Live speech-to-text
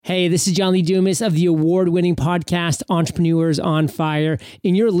Hey, this is John Lee Dumas of the award-winning podcast Entrepreneurs on Fire,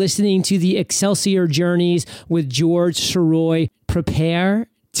 and you're listening to the Excelsior Journeys with George Sirois. Prepare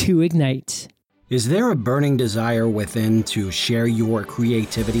to ignite. Is there a burning desire within to share your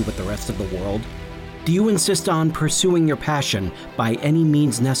creativity with the rest of the world? Do you insist on pursuing your passion by any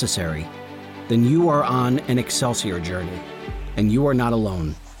means necessary? Then you are on an Excelsior journey, and you are not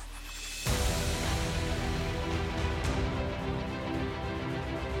alone.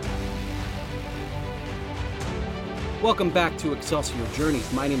 Welcome back to Excelsior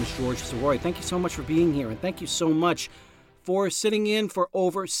Journeys. My name is George Sirois. Thank you so much for being here, and thank you so much for sitting in for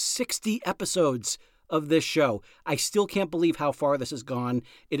over 60 episodes of this show. I still can't believe how far this has gone.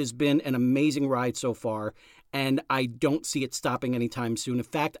 It has been an amazing ride so far, and I don't see it stopping anytime soon. In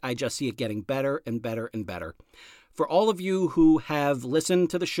fact, I just see it getting better and better and better. For all of you who have listened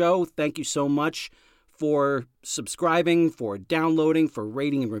to the show, thank you so much for subscribing, for downloading, for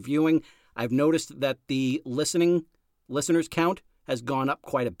rating and reviewing. I've noticed that the listeners count has gone up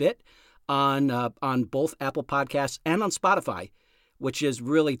quite a bit on both Apple Podcasts and on Spotify, which is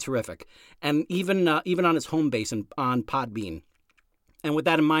really terrific, and even on its home base and on Podbean. And with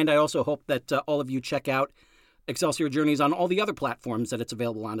that in mind, I also hope that all of you check out Excelsior Journeys on all the other platforms that it's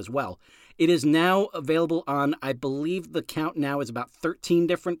available on as well. It is now available on, I believe the count now is about 13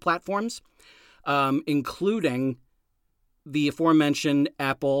 different platforms, including the aforementioned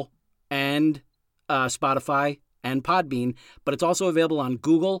Apple and Spotify and Podbean, but it's also available on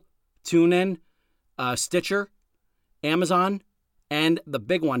Google, TuneIn, Stitcher, Amazon, and the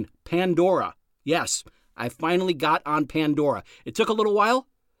big one, Pandora. Yes, I finally got on Pandora. It took a little while,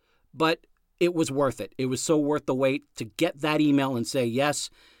 but it was worth it. It was so worth the wait to get that email and say,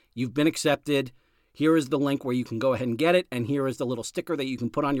 yes, you've been accepted. Here is the link where you can go ahead and get it, and here is the little sticker that you can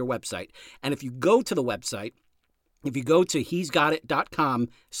put on your website. And if you go to the website, if you go to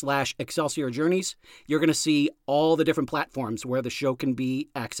he'sgotit.com/Excelsior Journeys, you're going to see all the different platforms where the show can be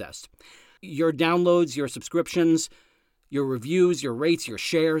accessed. Your downloads, your subscriptions, your reviews, your rates, your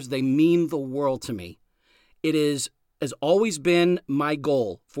shares, they mean the world to me. It has always been my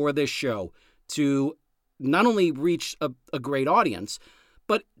goal for this show to not only reach a great audience,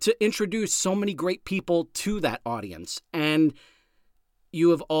 but to introduce so many great people to that audience. And you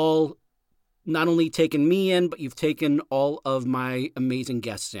have all not only taken me in, but you've taken all of my amazing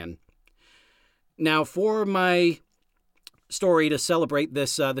guests in. Now, for my story to celebrate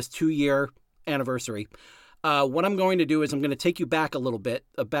this 2-year anniversary, what I'm going to do is I'm going to take you back a little bit,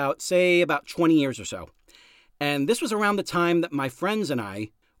 about 20 years or so. And this was around the time that my friends and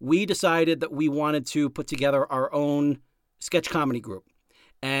we decided that we wanted to put together our own sketch comedy group.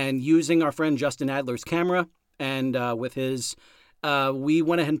 And using our friend Justin Adler's camera and with his we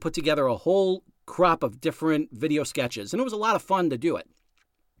went ahead and put together a whole crop of different video sketches, and it was a lot of fun to do it.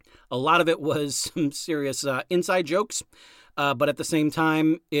 A lot of it was some serious inside jokes, but at the same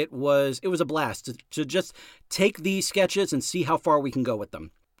time, it was a blast to just take these sketches and see how far we can go with them.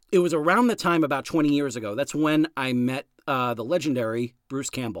 It was around the time, about 20 years ago, that's when I met the legendary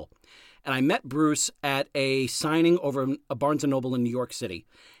Bruce Campbell. And I met Bruce at a signing over a Barnes & Noble in New York City.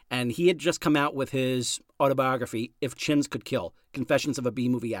 And he had just come out with his autobiography, If Chins Could Kill, Confessions of a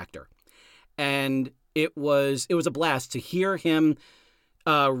B-Movie Actor. And it was a blast to hear him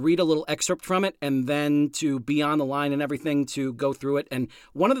read a little excerpt from it and then to be on the line and everything to go through it. And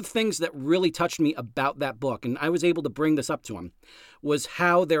one of the things that really touched me about that book, and I was able to bring this up to him, was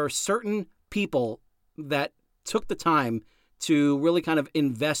how there are certain people that took the time to really kind of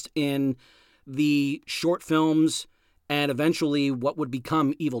invest in the short films and eventually what would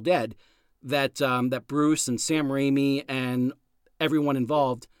become Evil Dead that Bruce and Sam Raimi and everyone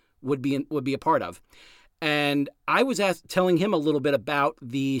involved would be a part of. And I was telling him a little bit about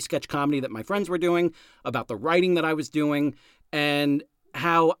the sketch comedy that my friends were doing, about the writing that I was doing, and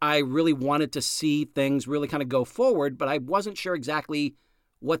how I really wanted to see things really kind of go forward, but I wasn't sure exactly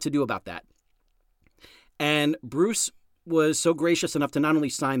what to do about that. And Bruce was so gracious enough to not only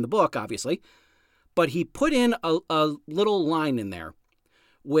sign the book, obviously, but he put in a little line in there,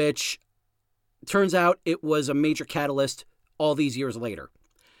 which turns out it was a major catalyst all these years later.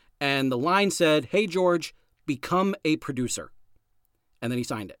 And the line said, "Hey, George, become a producer." And then he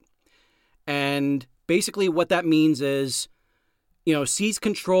signed it. And basically what that means is, seize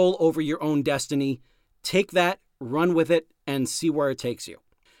control over your own destiny, take that, run with it, and see where it takes you.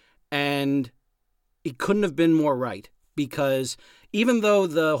 And it couldn't have been more right, because even though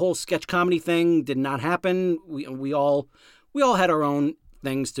the whole sketch comedy thing did not happen, we all had our own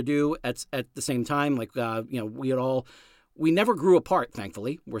things to do at the same time. Like, we never grew apart,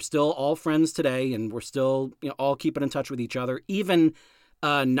 thankfully. We're still all friends today, and we're still all keeping in touch with each other, even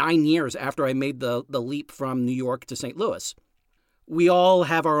 9 years after I made the leap from New York to St. Louis. We all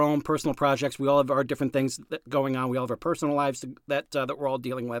have our own personal projects. We all have our different things going on. We all have our personal lives that we're all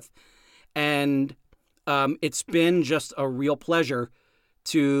dealing with. And it's been just a real pleasure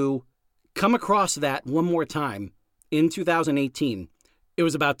to come across that one more time in 2018. It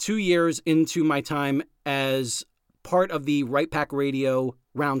was about 2 years into my time as part of the Right Pack Radio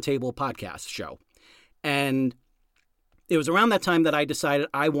Roundtable podcast show. And it was around that time that I decided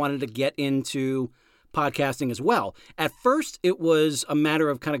I wanted to get into podcasting as well. At first, it was a matter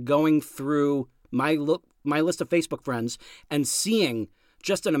of kind of going through my list of Facebook friends and seeing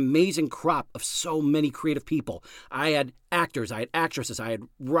just an amazing crop of so many creative people. I had actors, I had actresses, I had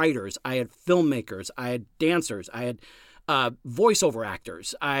writers, I had filmmakers, I had dancers, I had voiceover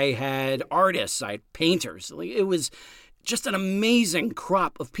actors, I had artists, I had painters. It was just an amazing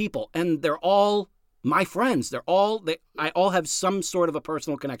crop of people, and they're all my friends. I all have some sort of a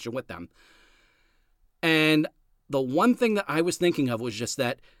personal connection with them. And the one thing that I was thinking of was just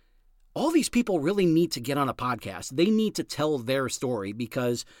that all these people really need to get on a podcast. They need to tell their story,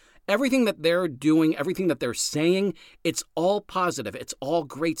 because everything that they're doing, everything that they're saying, it's all positive. It's all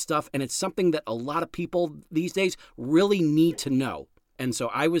great stuff. And it's something that a lot of people these days really need to know. And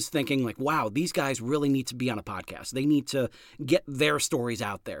so I was thinking like, wow, these guys really need to be on a podcast. They need to get their stories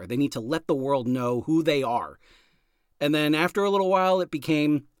out there. They need to let the world know who they are. And then after a little while, it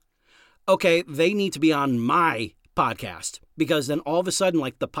became, okay, they need to be on my podcast, because then all of a sudden,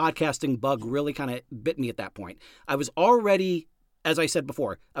 like, the podcasting bug really kind of bit me at that point. I was already, as I said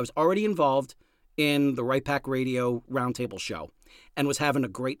before, I was already involved in the Right Pack Radio Roundtable show and was having a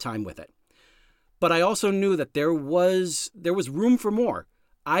great time with it. But I also knew that there was room for more.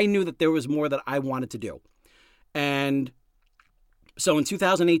 I knew that there was more that I wanted to do. And so in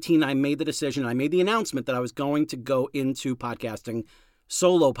 2018, I made the decision, I made the announcement that I was going to go into podcasting,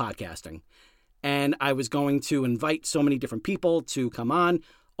 solo podcasting. And I was going to invite so many different people to come on.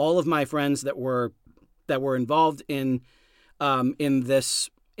 All of my friends that were involved in this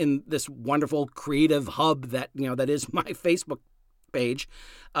wonderful creative hub that is my Facebook page.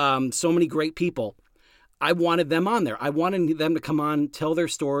 So many great people. I wanted them on there. I wanted them to come on, tell their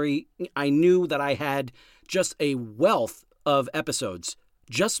story. I knew that I had just a wealth of episodes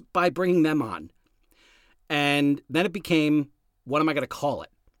just by bringing them on. And then it became, what am I going to call it?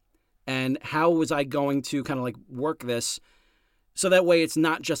 And how was I going to kind of like work this so that way it's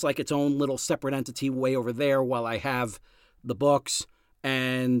not just like its own little separate entity way over there while I have the books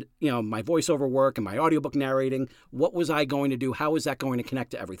and, my voiceover work and my audiobook narrating. What was I going to do? How was that going to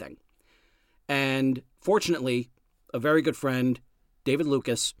connect to everything? And fortunately, a very good friend, David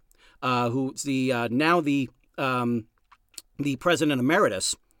Lucas, who's now the president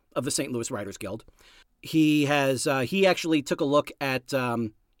emeritus of the St. Louis Writers Guild, he actually took a look at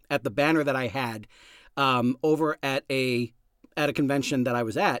the banner that I had over at a convention that I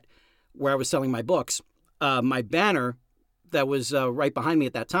was at where I was selling my books. My banner that was right behind me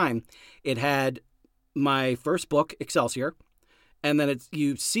at that time, it had my first book, Excelsior, and then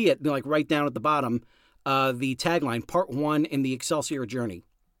you see it like right down at the bottom, the tagline, Part 1 in the Excelsior Journey.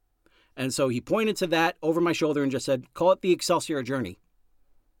 And so he pointed to that over my shoulder and just said, call it the Excelsior Journey.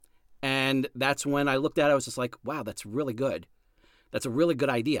 And that's when I looked at it, I was just like, wow, that's really good. That's a really good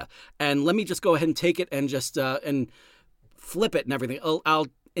idea. And let me just go ahead and take it and just and flip it and everything. I'll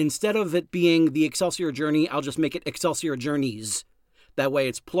instead of it being the Excelsior Journey, I'll just make it Excelsior Journeys. That way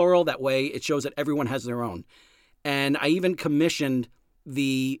it's plural. That way it shows that everyone has their own. And I even commissioned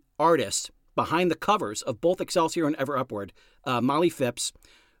the artist behind the covers of both Excelsior and Ever Upward, Molly Phipps,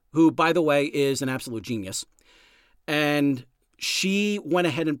 who, by the way, is an absolute genius. And she went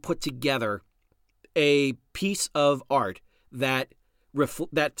ahead and put together a piece of art that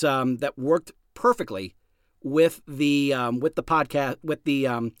worked perfectly with the podcast, with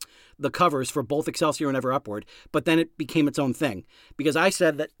the covers for both Excelsior and Ever Upward. But then it became its own thing, because I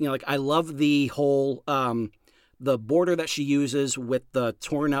said that I love the whole the border that she uses with the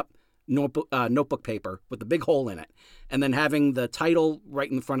torn up notebook paper with the big hole in it, and then having the title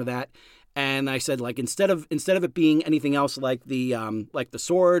right in front of that. And I said, instead of it being anything else like the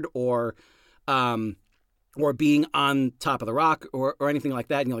sword or being on top of the rock or anything like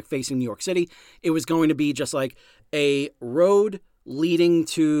that, facing New York City, it was going to be just like a road leading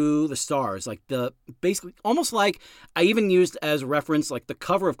to the stars, basically almost like I even used as reference the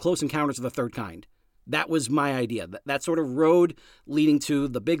cover of Close Encounters of the Third Kind. That was my idea. That sort of road leading to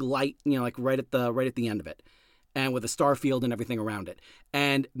the big light, right at the end of it, and with a star field and everything around it.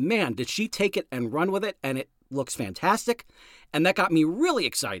 And man, did she take it and run with it, and it looks fantastic. And that got me really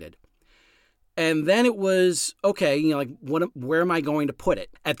excited. And then it was, okay, like, where am I going to put it?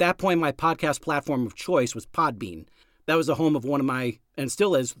 At that point, my podcast platform of choice was Podbean. That was the home of one of my, and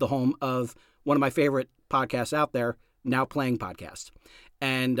still is the home of one of my favorite podcasts out there, Now Playing Podcast.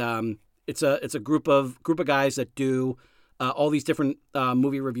 And it's a group of guys that do all these different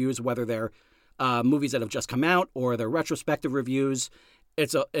movie reviews, whether they're movies that have just come out or they're retrospective reviews.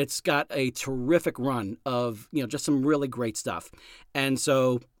 It's got a terrific run of just some really great stuff. And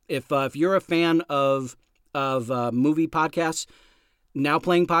so if you're a fan of movie podcasts, Now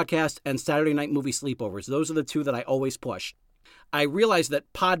Playing Podcast and Saturday Night Movie Sleepovers, those are the two that I always push. I realized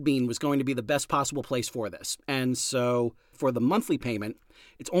that Podbean was going to be the best possible place for this. And so for the monthly payment,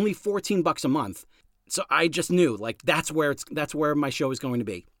 it's only $14 a month. So I just knew, like, that's where my show is going to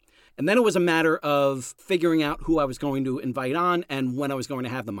be. And then it was a matter of figuring out who I was going to invite on and when I was going to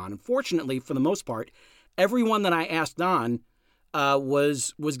have them on. Unfortunately, for the most part, everyone that I asked on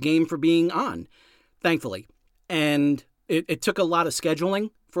was game for being on, thankfully. And it took a lot of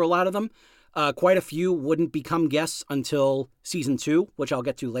scheduling for a lot of them. Quite a few wouldn't become guests until season 2, which I'll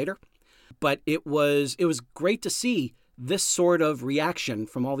get to later. But it was great to see this sort of reaction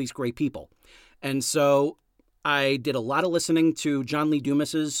from all these great people. And so I did a lot of listening to John Lee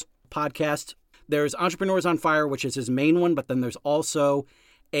Dumas's podcast. There's Entrepreneurs on Fire, which is his main one, but then there's also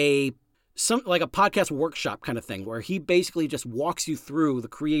a podcast workshop kind of thing where he basically just walks you through the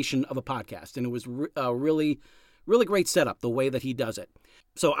creation of a podcast. And it was a really, really great setup, the way that he does it.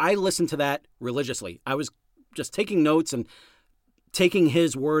 So I listened to that religiously. I was just taking notes and taking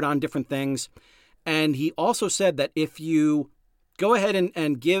his word on different things. And he also said that if you go ahead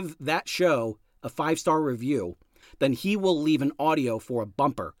and give that show a 5-star review, then he will leave an audio for a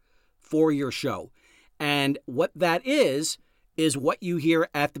bumper for your show. And what that is what you hear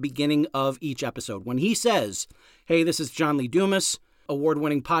at the beginning of each episode. When he says, hey, this is John Lee Dumas,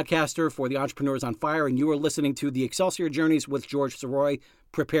 award-winning podcaster for the Entrepreneurs on Fire, and you are listening to the Excelsior Journeys with George Sirois,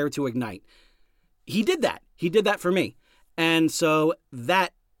 prepare to ignite. He did that. He did that for me. And so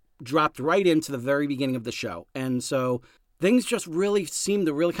that dropped right into the very beginning of the show. And so things just really seemed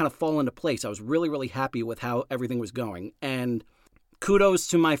to really kind of fall into place. I was really, really happy with how everything was going. And kudos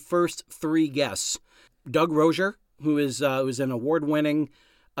to my first 3 guests. Doug Rozier, who is an award-winning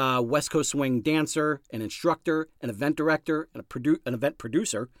West Coast Swing dancer, an instructor, an event director, and an event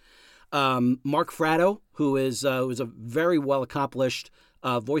producer. Mark Fratto, who is a very well-accomplished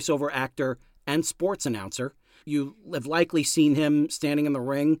voiceover actor and sports announcer. You have likely seen him standing in the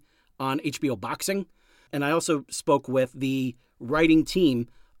ring on HBO Boxing. And I also spoke with the writing team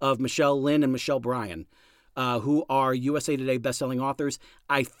of Michelle Lynn and Michelle Bryan, who are USA Today bestselling authors.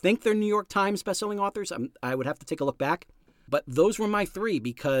 I think they're New York Times bestselling authors. I would have to take a look back. But those were my 3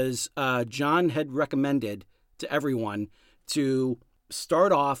 because John had recommended to everyone to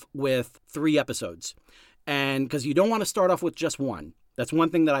start off with 3 episodes. And because you don't want to start off with just one. That's one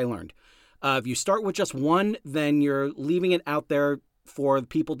thing that I learned. If you start with just one, then you're leaving it out there for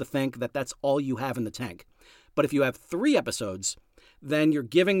people to think that that's all you have in the tank. But if you have 3 episodes, then you're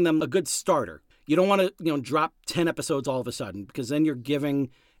giving them a good starter. You don't want to, drop 10 episodes all of a sudden, because then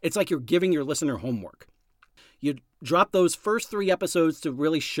it's like you're giving your listener homework. You drop those first 3 episodes to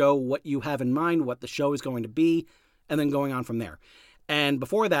really show what you have in mind, what the show is going to be, and then going on from there. And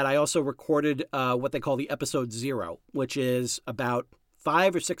before that, I also recorded what they call the episode 0, which is about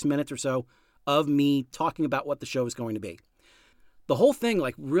 5 or 6 minutes or so of me talking about what the show is going to be. The whole thing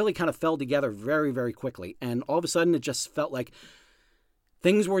really kind of fell together very, very quickly. And all of a sudden, it just felt like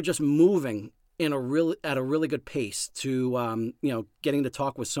things were just moving at a really good pace to, getting to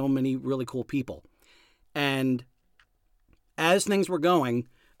talk with so many really cool people. And as things were going,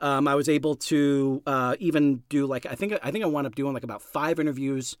 I was able to even do I think I wound up doing about 5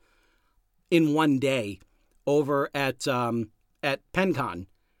 interviews in one day over at PennCon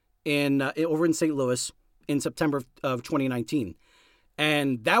over in St. Louis in September of 2019.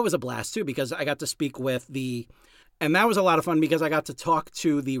 And that was a blast too, because I got to speak with and that was a lot of fun because I got to talk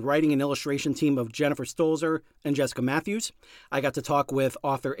to the writing and illustration team of Jennifer Stolzer and Jessica Matthews. I got to talk with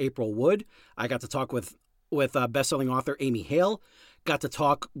author April Wood. I got to talk with best-selling author Amy Hale. Got to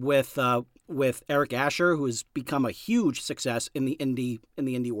talk with Eric Asher, who has become a huge success in the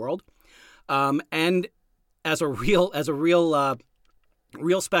indie world. And as a real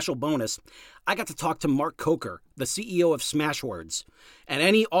special bonus, I got to talk to Mark Coker, the CEO of Smashwords. And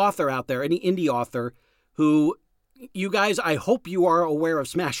any author out there, any indie author who, you guys, I hope you are aware of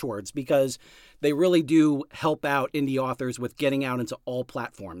Smashwords, because they really do help out indie authors with getting out into all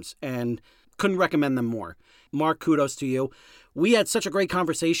platforms. And couldn't recommend them more. Mark, kudos to you. We had such a great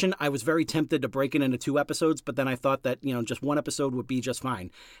conversation. I was very tempted to break it into 2 episodes, but then I thought that, just 1 episode would be just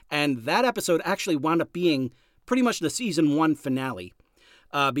fine. And that episode actually wound up being pretty much the season 1 finale,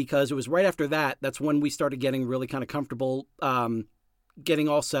 because it was right after that. That's when we started getting really kind of comfortable, getting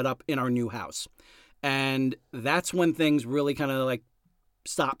all set up in our new house. And that's when things really kind of like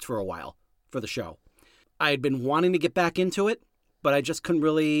stopped for a while for the show. I had been wanting to get back into it, but I just couldn't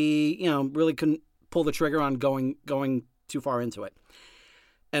really couldn't pull the trigger on going too far into it.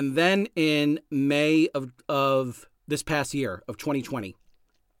 And then in May of this past year of 2020,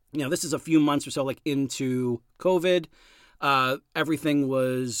 this is a few months or so like into COVID. Everything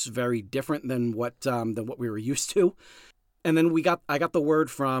was very different than what we were used to. And then I got the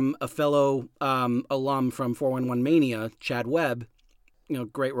word from a fellow alum from 411 Mania, Chad Webb,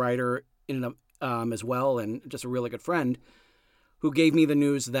 great writer as well, and just a really good friend, who gave me the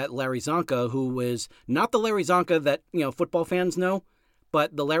news that Larry Zonka, who was not the Larry Zonka that, football fans know,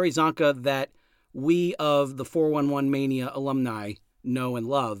 but the Larry Zonka that we of the 411 Mania alumni know and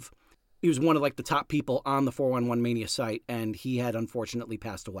love. He was one of like the top people on the 411 Mania site, and he had unfortunately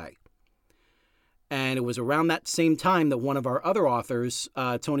passed away. And it was around that same time that one of our other authors,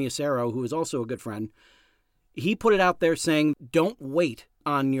 Tony Acero, who is also a good friend, he put it out there saying, don't wait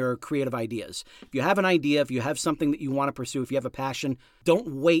on your creative ideas. If you have an idea, if you have something that you want to pursue, if you have a passion, don't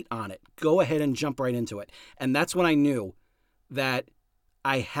wait on it. Go ahead and jump right into it. And that's when I knew that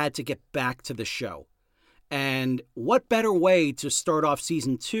I had to get back to the show. And what better way to start off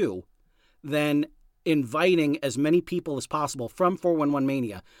season 2 than inviting as many people as possible from 411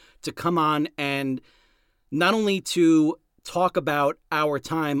 Mania to come on and not only to talk about our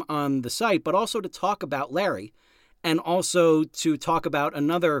time on the site, but also to talk about Larry, and also to talk about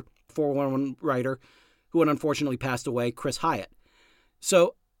another 411 writer who had unfortunately passed away, Chris Hyatt.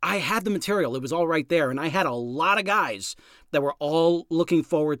 So I had the material. It was all right there. And I had a lot of guys that were all looking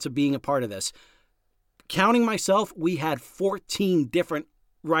forward to being a part of this. Counting myself, we had 14 different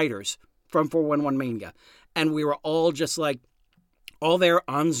writers from 411 Mania. And we were all just like, all there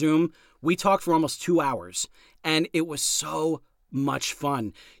on Zoom. We talked for almost 2 hours. And it was so much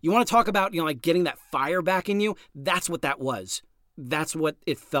fun. You want to talk about, like getting that fire back in you? That's what that was. That's what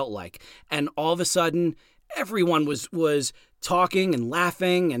it felt like. And all of a sudden, everyone was talking and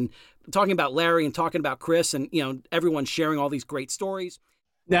laughing and talking about Larry and talking about Chris, and, everyone sharing all these great stories.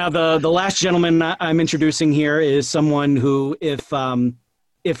 Now, the last gentleman I'm introducing here is someone who, if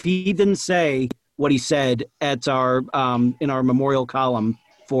he didn't say what he said at our in our memorial column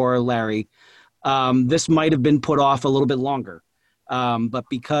for Larry, this might have been put off a little bit longer. But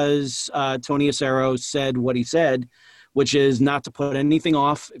because Tony Acero said what he said, which is not to put anything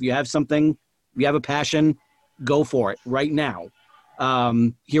off. If you have something, if you have a passion, go for it right now.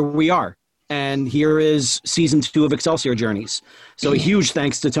 Here we are. And here is season 2 of Excelsior Journeys. So a huge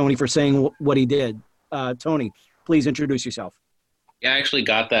thanks to Tony for saying what he did. Tony, please introduce yourself. Yeah, I actually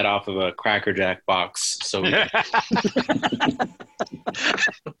got that off of a Cracker Jack box. So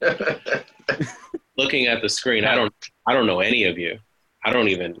looking at the screen, I don't know any of you.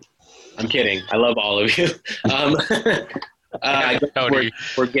 I'm kidding. I love all of you.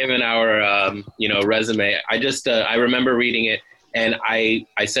 We're given our, resume. I remember reading it, and I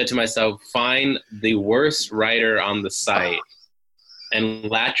said to myself, find the worst writer on the site and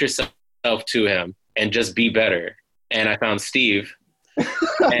latch yourself to him and just be better. And I found Steve.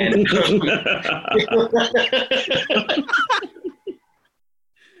 And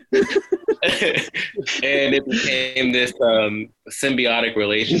and it became this symbiotic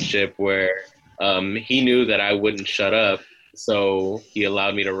relationship where he knew that I wouldn't shut up, so he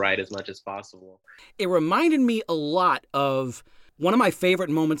allowed me to write as much as possible. It reminded me a lot of one of my favorite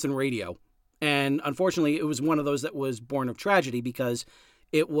moments in radio, and unfortunately it was one of those that was born of tragedy because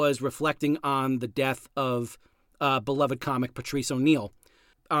it was reflecting on the death of beloved comic Patrice O'Neal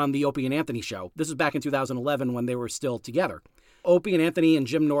on the Opie and Anthony show. This was back in 2011 when they were still together. Opie and Anthony and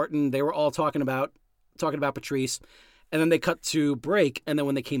Jim Norton, they were all talking about Patrice, and then they cut to break, and then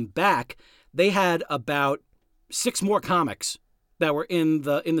when they came back, they had about 6 more comics that were in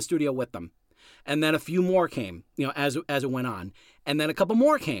the studio with them. And then a few more came, as it went on. And then a couple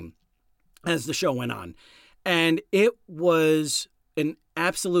more came as the show went on. And it was an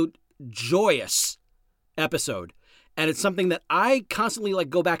absolute joyous episode. And it's something that I constantly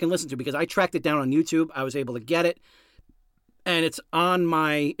go back and listen to because I tracked it down on YouTube. I was able to get it. And it's on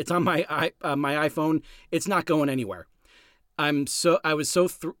my iPhone. It's not going anywhere. I've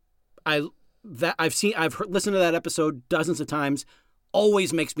listened to that episode dozens of times.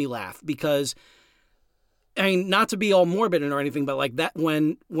 Always makes me laugh because I mean, not to be all morbid or anything, but like that,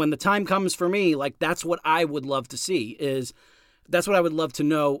 when the time comes for me, like that's what I would love to see. That's what I would love to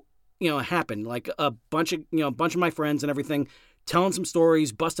know, happen. Like a bunch of my friends and everything telling some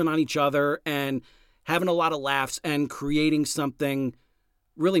stories, busting on each other, and having a lot of laughs and creating something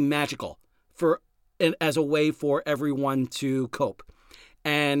really magical as a way for everyone to cope.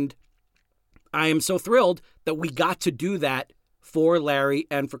 And I am so thrilled that we got to do that for Larry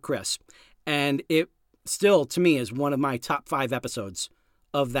and for Chris. And it still, to me, is one of my top 5 episodes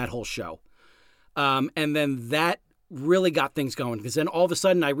of that whole show. And then that really got things going, because then all of a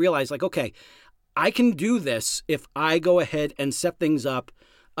sudden I realized, like, okay, I can do this if I go ahead and set things up,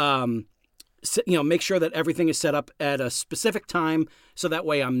 make sure that everything is set up at a specific time, so that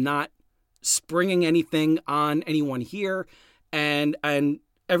way I'm not springing anything on anyone here, and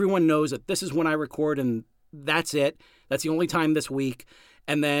everyone knows that this is when I record, and that's it. That's the only time this week.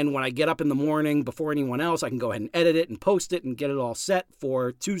 And then when I get up in the morning before anyone else, I can go ahead and edit it and post it and get it all set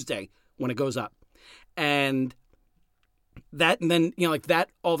for Tuesday when it goes up. And then that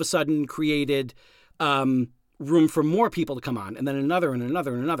all of a sudden created room for more people to come on, and then another and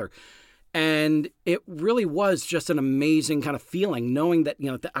another and another. And it really was just an amazing kind of feeling, knowing that,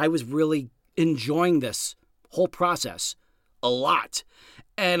 that I was really enjoying this whole process a lot.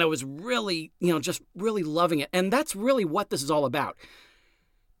 And I was really, just really loving it. And that's really what this is all about.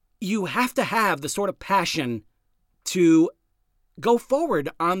 You have to have the sort of passion to go forward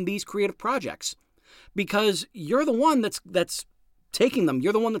on these creative projects, because you're the one that's taking them.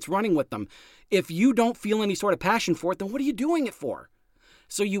 You're the one that's running with them. If you don't feel any sort of passion for it, then what are you doing it for?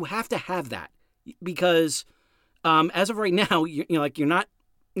 So you have to have that, because as of right now, you're not,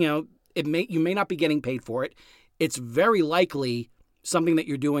 you may not be getting paid for it. It's very likely something that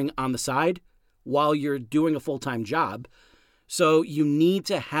you're doing on the side while you're doing a full-time job. So you need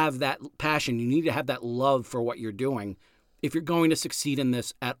to have that passion. You need to have that love for what you're doing if you're going to succeed in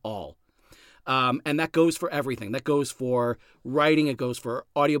this at all. And that goes for everything. That goes for writing. It goes for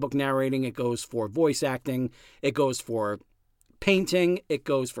audiobook narrating. It goes for voice acting. It goes for painting. It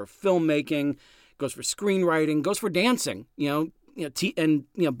goes for filmmaking. It goes for screenwriting. It goes for dancing.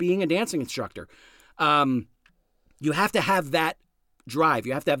 Being a dancing instructor. You have to have that drive.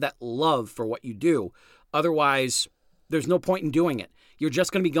 You have to have that love for what you do. Otherwise, there's no point in doing it. You're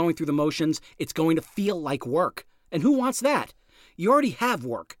just going to be going through the motions. It's going to feel like work. And who wants that? You already have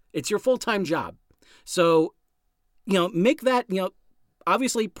work. It's your full-time job. So, make that,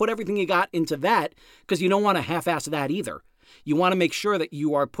 obviously put everything you got into that, because you don't want to half-ass that either. You want to make sure that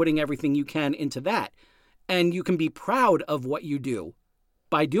you are putting everything you can into that. And you can be proud of what you do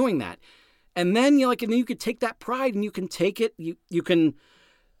by doing that. And then, and then you could take that pride and you can take it, you can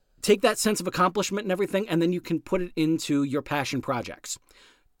take that sense of accomplishment and everything, and then you can put it into your passion projects.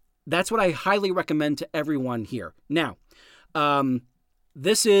 That's what I highly recommend to everyone here. Now,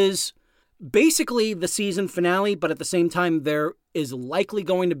 this is basically the season finale, but at the same time, there is likely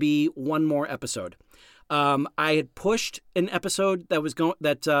going to be one more episode. I had pushed an episode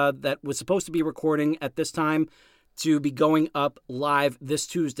that was supposed to be recording at this time to be going up live this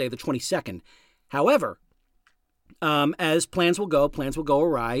Tuesday, the 22nd. However, as plans will go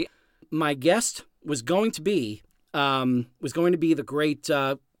awry. My guest was going to be the great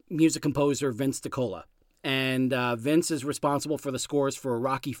music composer Vince DiCola. And Vince is responsible for the scores for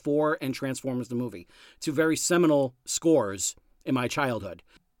Rocky IV and Transformers the movie, 2 very seminal scores in my childhood.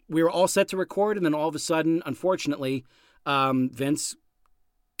 We were all set to record, and then all of a sudden, unfortunately, Vince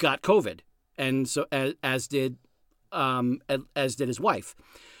got COVID, and so as did his wife.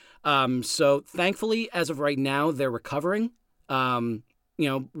 So thankfully, as of right now, they're recovering.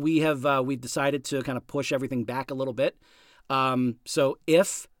 We've decided to kind of push everything back a little bit. So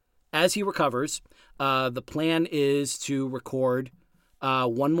as he recovers, the plan is to record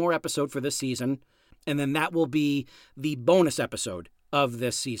one more episode for this season, and then that will be the bonus episode of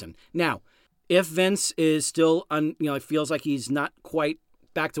this season. Now, if Vince is still, feels like he's not quite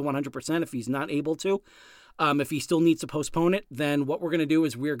back to 100%, if he's not able to, if he still needs to postpone it, then what we're going to do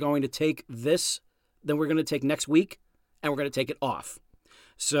is we're going to take next week, and we're going to take it off.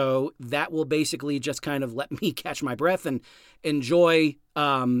 So that will basically just kind of let me catch my breath and enjoy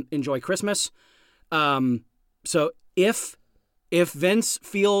Christmas. So if Vince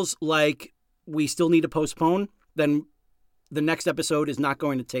feels like we still need to postpone, then the next episode is not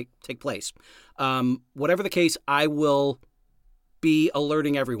going to take place. Whatever the case, I will be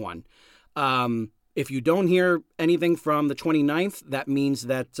alerting everyone. If you don't hear anything from the 29th, that means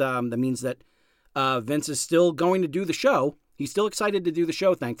that Vince is still going to do the show. He's still excited to do the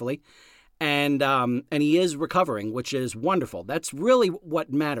show, thankfully, and he is recovering, which is wonderful. That's really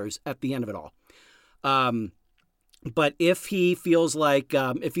what matters at the end of it all. But if he feels like,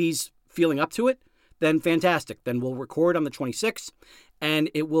 if he's feeling up to it, then fantastic. Then we'll record on the 26th, and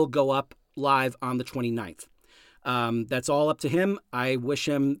it will go up live on the 29th. That's all up to him. I wish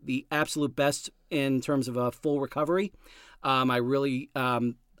him the absolute best in terms of a full recovery.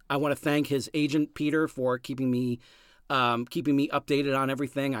 I want to thank his agent, Peter, for keeping me updated on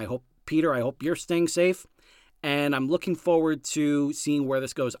everything. I hope you're staying safe, and I'm looking forward to seeing where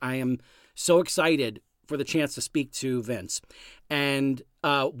this goes. I am so excited for the chance to speak to Vince. And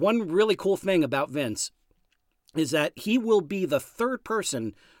one really cool thing about Vince is that he will be the third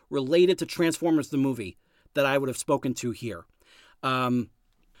person related to Transformers the movie that I would have spoken to here. One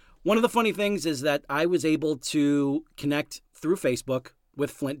of the funny things is that I was able to connect through Facebook with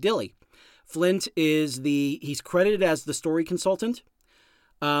Flint Dille. Flint he's credited as the story consultant,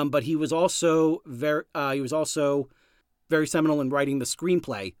 but he was also very seminal in writing the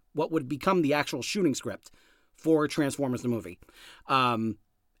screenplay, what would become the actual shooting script for Transformers the movie.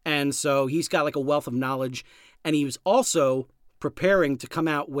 And so he's got like a wealth of knowledge, and he was also preparing to come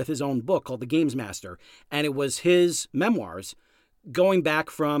out with his own book called The Games Master. And it was his memoirs going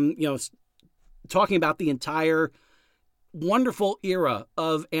back from, talking about the entire wonderful era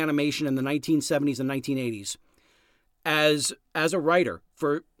of animation in the 1970s and 1980s as a writer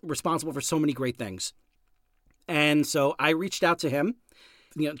responsible for so many great things. And so I reached out to him,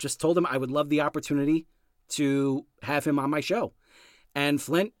 just told him I would love the opportunity to have him on my show. And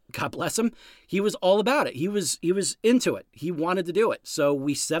Flint, God bless him, he was all about it. He was into it. He wanted to do it. So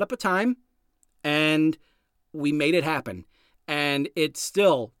we set up a time and we made it happen. And it's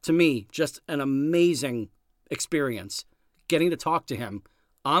still, to me, just an amazing experience getting to talk to him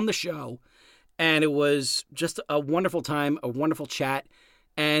on the show. And it was just a wonderful time, a wonderful chat.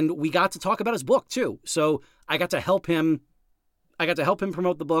 And we got to talk about his book too. So I got to help him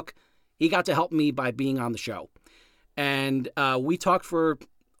promote the book. He got to help me by being on the show. And we talked for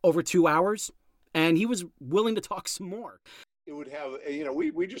over 2 hours, and he was willing to talk some more. It would have,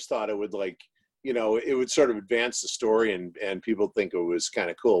 we just thought it would it would sort of advance the story and people think it was kind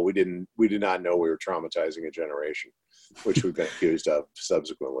of cool. We did not know we were traumatizing a generation, which we've been accused of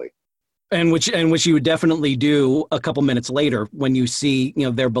subsequently. And which you would definitely do a couple minutes later when you see,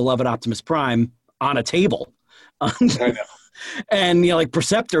 their beloved Optimus Prime on a table. I know. And, like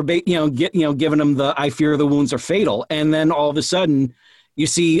Perceptor, giving him the "I fear the wounds are fatal." And then all of a sudden you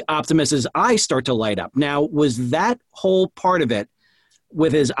see Optimus's eyes start to light up. Now, was that whole part of it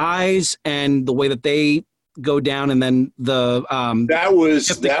with his eyes and the way that they go down and then the, was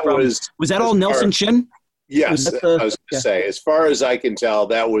that all Nelson Chin? Yes. I was going to say, as far as I can tell,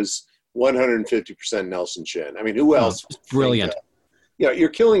 that was 150% Nelson Chin. I mean, who else? Brilliant. You're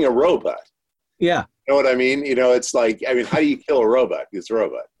killing a robot. Yeah. You know what I mean? It's like, how do you kill a robot? It's a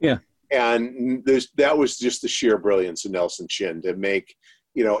robot. Yeah. And that was just the sheer brilliance of Nelson Chin to make,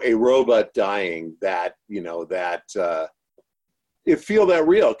 a robot dying that it feel that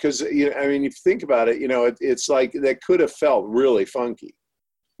real. Because, if you think about it, it's like that could have felt really funky.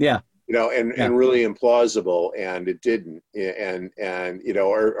 Yeah. And really implausible, and it didn't.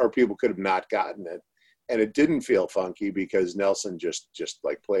 Or people could have not gotten it. And it didn't feel funky because Nelson just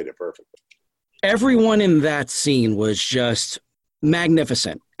like played it perfectly. Everyone in that scene was just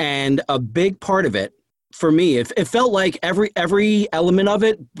magnificent. And a big part of it, for me, it felt like every element of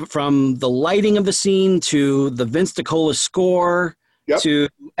it, from the lighting of the scene to the Vince DiCola score, yep, to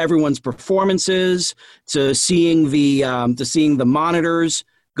everyone's performances, to seeing the monitors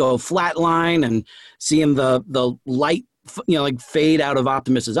go flatline and seeing the light, fade out of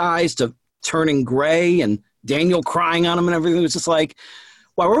Optimus's eyes to turning gray and Daniel crying on him and everything. It was just like,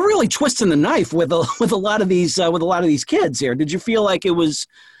 wow, we're really twisting the knife with a lot of these kids here. Did you feel like if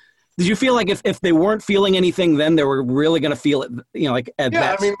they weren't feeling anything then, they were really going to feel it, we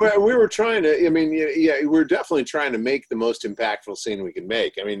were trying to, we're definitely trying to make the most impactful scene we can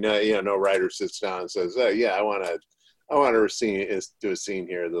make. No writer sits down and says, I want to do a scene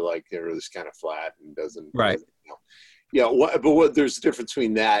here that is kind of flat and doesn't. Right. But there's a difference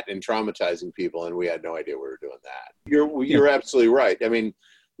between that and traumatizing people, and we had no idea we were doing that. You're absolutely right.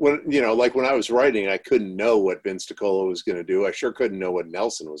 When I was writing, I couldn't know what Vince DiCola was going to do. I sure couldn't know what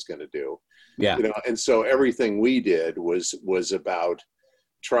Nelson was going to do. Yeah. And so everything we did was about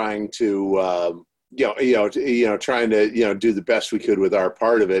trying to trying to do the best we could with our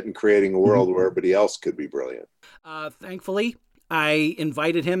part of it and creating a world where everybody else could be brilliant. Thankfully, I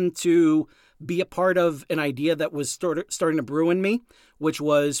invited him to be a part of an idea that was starting to brew in me, which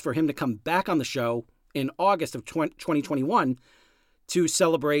was for him to come back on the show in August of 2021 to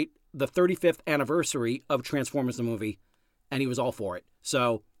celebrate the 35th anniversary of Transformers the movie, and he was all for it.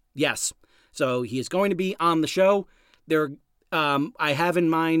 So, yes, So he is going to be on the show. I have in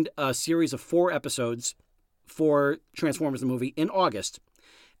mind a series of 4 episodes for Transformers the movie in August.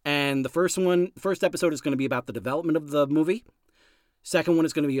 And the first episode is going to be about the development of the movie. Second one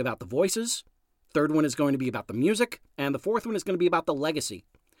is going to be about the voices. Third one is going to be about the music. And the fourth one is going to be about the legacy.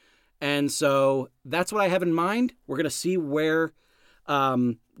 And so that's what I have in mind. We're going to see where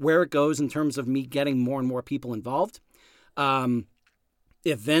it goes in terms of me getting more and more people involved.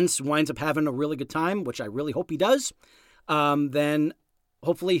 If Vince winds up having a really good time, which I really hope he does, then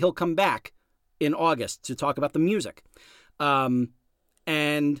hopefully he'll come back in August to talk about the music.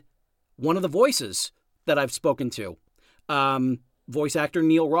 And one of the voices that I've spoken to, voice actor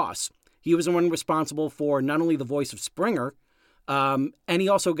Neil Ross, he was the one responsible for not only the voice of Springer, and he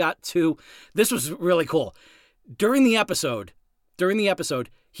also got to, this was really cool. During the episode,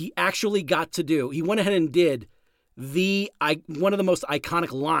 he actually got to do, he went ahead and did one of the most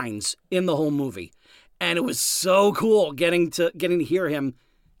iconic lines in the whole movie. And it was so cool getting to hear him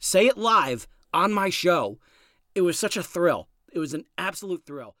say it live on my show. It was such a thrill. It was an absolute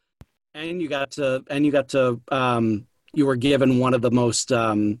thrill. And you were given one of the most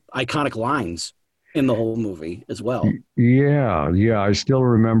iconic lines in the whole movie as well. Yeah. I still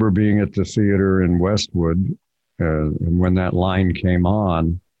remember being at the theater in Westwood, and when that line came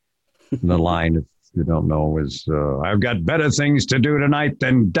on, the line, if you don't know, was, I've got better things to do tonight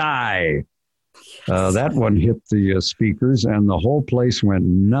than die. That one hit the speakers, and the whole place went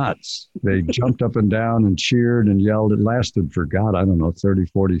nuts. They jumped up and down and cheered and yelled. It lasted for, 30,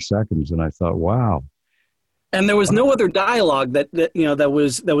 40 seconds. And I thought, wow. And there was no other dialogue that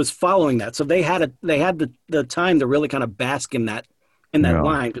was following that. So they had the time to really kind of bask in that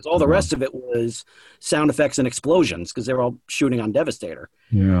line, because all the rest of it was sound effects and explosions, because they were all shooting on Devastator.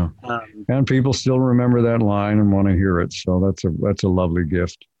 Yeah. And people still remember that line and want to hear it. So that's a lovely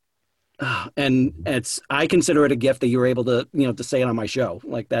gift. And I consider it a gift that you were able to say it on my show.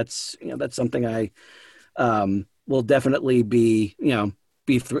 Like that's something I will definitely be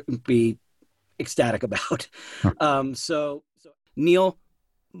ecstatic about. So Neil,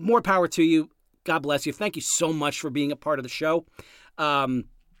 more power to you. God bless you. Thank you so much for being a part of the show. And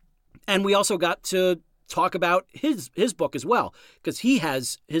we also got to talk about his book as well, because he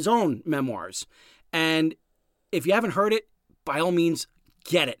has his own memoirs. And if you haven't heard it, by all means,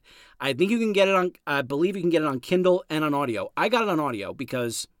 get it. I believe you can get it on Kindle and on audio. I got it on audio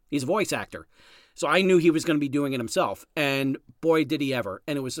because he's a voice actor. So I knew he was going to be doing it himself. And boy, did he ever.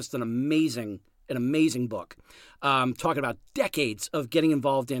 And it was just an amazing book. Talking about decades of getting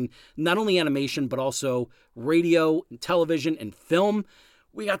involved in not only animation, but also radio, and television, and film.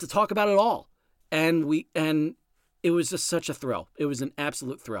 We got to talk about it all. And it was just such a thrill. It was an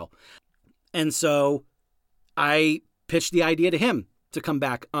absolute thrill. And so I pitched the idea to him to come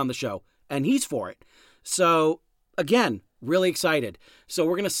back on the show, and he's for it. So again, really excited. So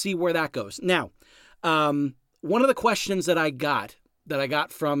we're going to see where that goes. Now, one of the questions that I got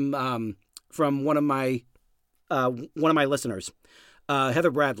from one of my listeners,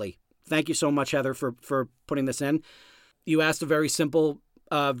 Heather Bradley. Thank you so much, Heather, for putting this in. You asked a very simple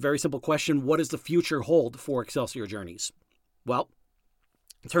question. What does the future hold for Excelsior Journeys? Well,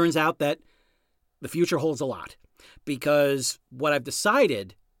 it turns out that the future holds a lot, because what I've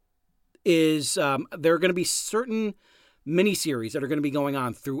decided is there are going to be certain miniseries that are going to be going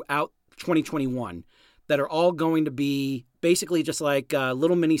on throughout 2021 that are all going to be basically just like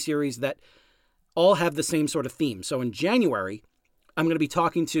little miniseries that all have the same sort of theme. So in January, I'm going to be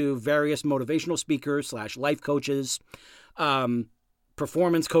talking to various motivational speakers / life coaches,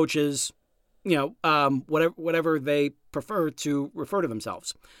 performance coaches, whatever they prefer to refer to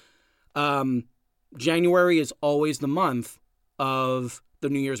themselves. January is always the month of the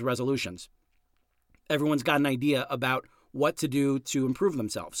New Year's resolutions. Everyone's got an idea about what to do to improve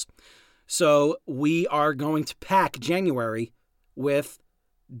themselves. So we are going to pack January with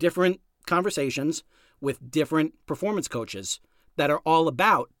different conversations with different performance coaches that are all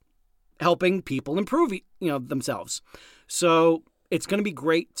about helping people improve, themselves. So it's going to be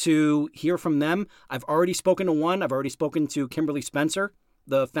great to hear from them. I've already spoken to one. I've already spoken to Kimberly Spencer,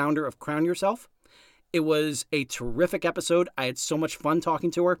 the founder of Crown Yourself. It was a terrific episode. I had so much fun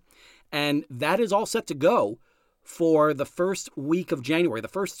talking to her. And that is all set to go for the first week of January, the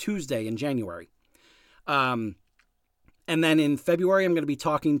first Tuesday in January. And then in February, I'm going to be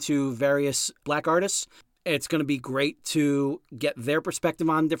talking to various Black artists. It's going to be great to get their perspective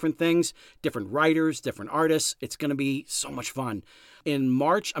on different things, different writers, different artists. It's going to be so much fun. In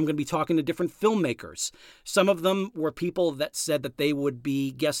March, I'm going to be talking to different filmmakers. Some of them were people that said that they would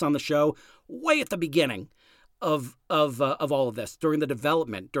be guests on the show way at the beginning. of all of this during the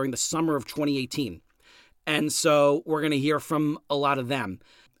development, during the summer of 2018. And so we're going to hear from a lot of them.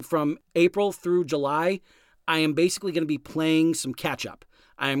 From April through July, I am basically going to be playing some catch-up.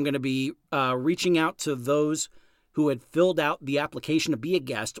 I am going to be reaching out to those who had filled out the application to be a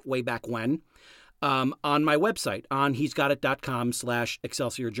guest way back when on my website, on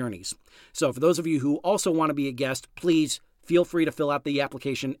he'sgotit.com/Excelsior Journeys. So for those of you who also want to be a guest, please feel free to fill out the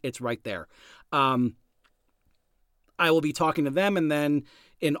application. It's right there. I will be talking to them, and then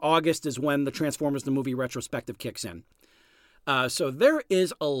in August is when the Transformers the Movie retrospective kicks in. So there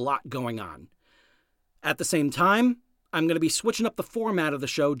is a lot going on. At the same time, I'm going to be switching up the format of the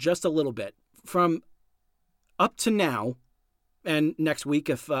show just a little bit. From up to now, and next week,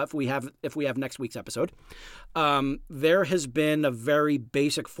 if we have next week's episode, there has been a very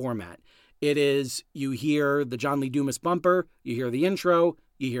basic format. It is, you hear the John Lee Dumas bumper, you hear the intro,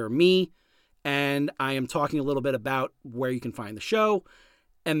 you hear me, and I am talking a little bit about where you can find the show,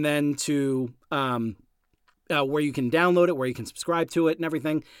 and then to where you can download it, where you can subscribe to it and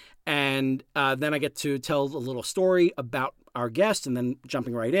everything. And then I get to tell a little story about our guest, and then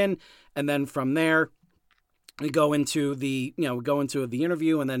jumping right in. And then from there, we go into the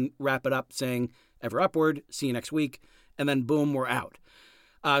interview, and then wrap it up saying, ever upward, see you next week. And then boom, we're out.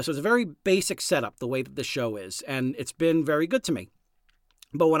 So it's a very basic setup, the way that the show is. And it's been very good to me.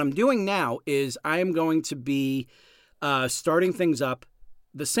 But what I'm doing now is I am going to be starting things up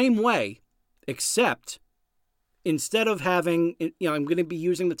the same way, except instead of having, I'm going to be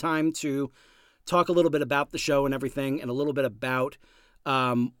using the time to talk a little bit about the show and everything, and a little bit about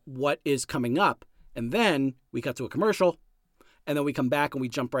what is coming up. And then we cut to a commercial, and then we come back and we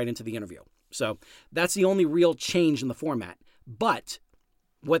jump right into the interview. So that's the only real change in the format. But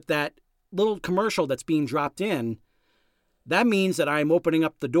with that little commercial that's being dropped in, that means that I'm opening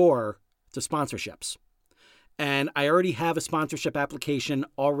up the door to sponsorships. And I already have a sponsorship application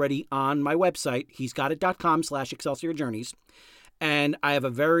already on my website, he'sgotit.com/Excelsior Journeys. And I have a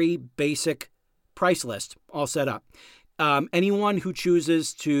very basic price list all set up. Anyone who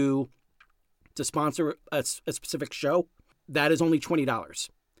chooses to sponsor a specific show, that is only $20.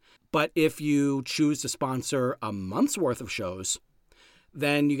 But if you choose to sponsor a month's worth of shows,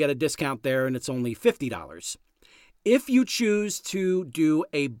 then you get a discount there, and it's only $50. If you choose to do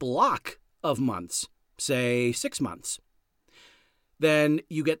a block of months, say 6 months, then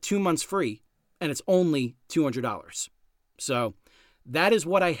you get 2 months free, and it's only $200. So that is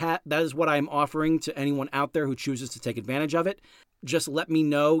what that is what I'm offering to anyone out there who chooses to take advantage of it. Just let me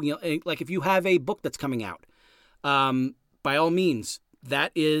know, like if you have a book that's coming out, by all means,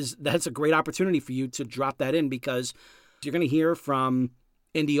 that's a great opportunity for you to drop that in, because you're going to hear from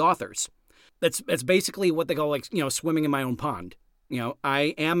indie authors. That's basically what they call, swimming in my own pond.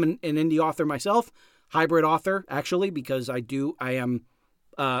 I am an indie author myself, hybrid author, actually, because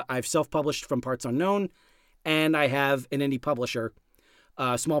I've self-published from Parts Unknown, and I have an indie publisher,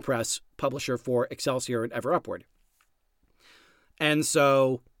 small press publisher for Excelsior and Ever Upward. And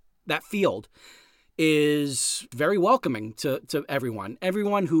so that field is very welcoming to everyone.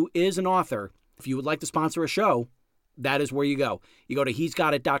 Everyone who is an author, if you would like to sponsor a show, that is where you go. You go to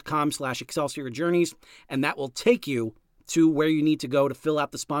he'sgotit.com/Excelsior Journeys, and that will take you to where you need to go to fill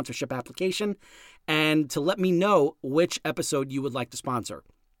out the sponsorship application and to let me know which episode you would like to sponsor.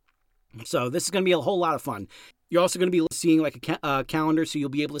 So this is going to be a whole lot of fun. You're also going to be seeing like a calendar, so you'll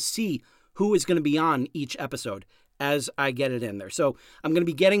be able to see who is going to be on each episode as I get it in there. So I'm going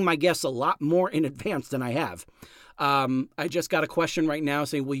to be getting my guests a lot more in advance than I have. I just got a question right now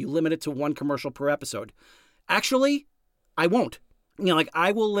saying, will you limit it to one commercial per episode? Actually, I won't.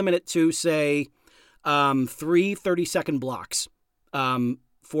 I will limit it to, say, 3 30-second blocks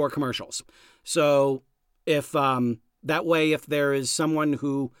for commercials. So if that way, if there is someone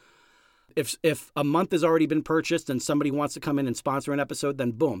who, if a month has already been purchased and somebody wants to come in and sponsor an episode,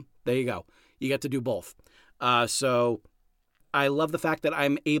 then boom, there you go. You get to do both. So I love the fact that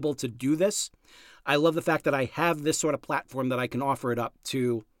I'm able to do this. I love the fact that I have this sort of platform that I can offer it up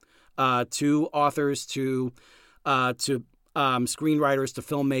to authors, to screenwriters, to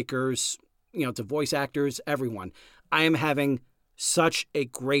filmmakers, to voice actors, everyone. I am having such a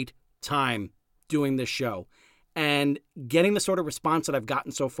great time doing this show, and getting the sort of response that I've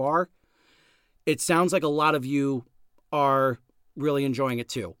gotten so far. It sounds like a lot of you are really enjoying it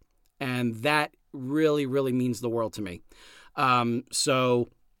too. And that really, really means the world to me. So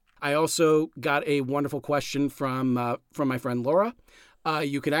I also got a wonderful question from my friend Laura.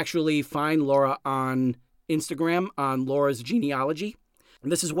 You can actually find Laura on Instagram on Laura's Genealogy.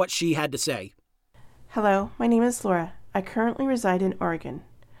 And this is what she had to say. Hello, my name is Laura. I currently reside in Oregon.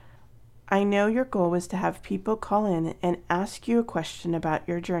 I know your goal was to have people call in and ask you a question about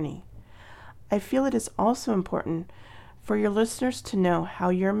your journey. I feel it is also important for your listeners to know how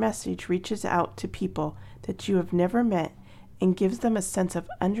your message reaches out to people that you have never met and gives them a sense of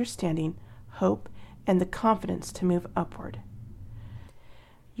understanding, hope, and the confidence to move upward.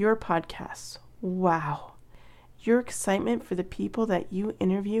 Your podcasts, wow. Your excitement for the people that you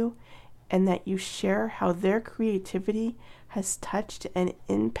interview and that you share how their creativity has touched and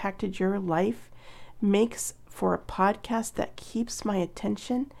impacted your life makes for a podcast that keeps my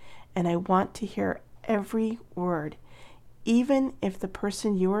attention, and I want to hear every word, even if the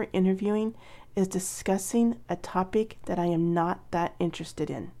person you are interviewing is discussing a topic that I am not that interested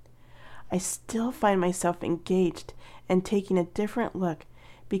in. I still find myself engaged and taking a different look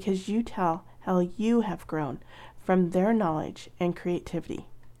because you tell how you have grown from their knowledge and creativity.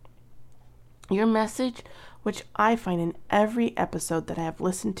 Your message, which I find in every episode that I have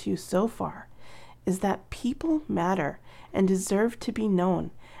listened to so far, is that people matter and deserve to be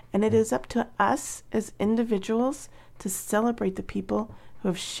known, and it is up to us as individuals to celebrate the people who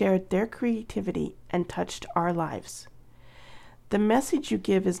have shared their creativity and touched our lives. The message you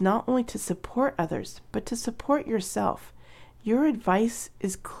give is not only to support others, but to support yourself. Your advice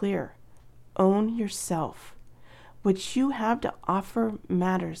is clear. Own yourself. What you have to offer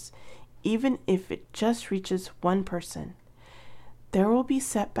matters, even if it just reaches one person. There will be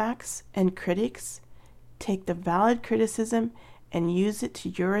setbacks and critics. Take the valid criticism and use it to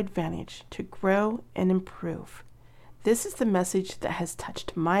your advantage to grow and improve. This is the message that has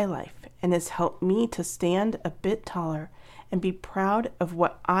touched my life and has helped me to stand a bit taller and be proud of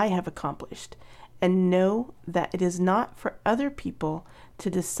what I have accomplished, and know that it is not for other people to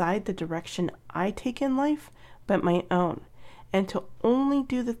decide the direction I take in life, but my own, and to only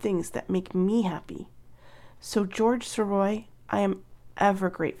do the things that make me happy. So George Sirois, I am ever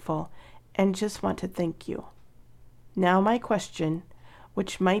grateful and just want to thank you. Now my question,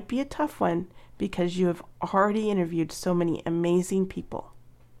 which might be a tough one because you have already interviewed so many amazing people.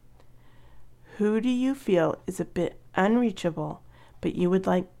 Who do you feel is a bit unreachable, but you would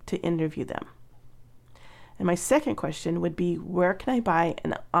like to interview them? And my second question would be, where can I buy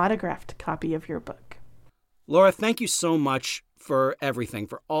an autographed copy of your book? Laura, thank you so much for everything,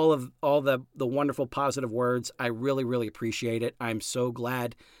 for all the wonderful positive words. I really, really appreciate it. I'm so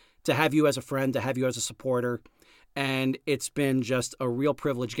glad to have you as a friend, to have you as a supporter, and it's been just a real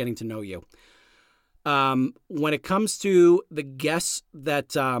privilege getting to know you. When it comes to the guests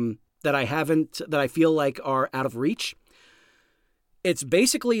that I feel like are out of reach, it's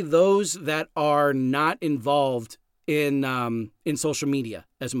basically those that are not involved in social media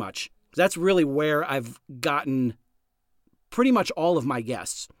as much. That's really where I've gotten pretty much all of my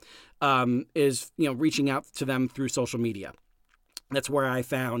guests, is reaching out to them through social media. That's where I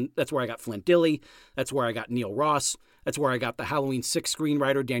got Flint Dilley. That's where I got Neil Ross. That's where I got the Halloween 6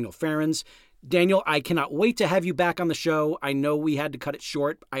 screenwriter, Daniel Farrens. Daniel, I cannot wait to have you back on the show. I know we had to cut it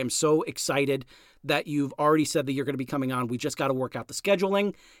short. I am so excited that you've already said that you're going to be coming on. We just got to work out the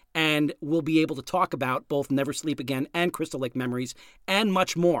scheduling, and we'll be able to talk about both Never Sleep Again and Crystal Lake Memories and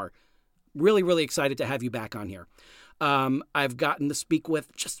much more. Really, really excited to have you back on here. I've gotten to speak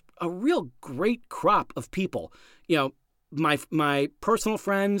with just a real great crop of people. My personal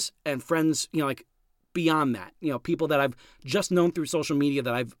friends and friends, like beyond that, people that I've just known through social media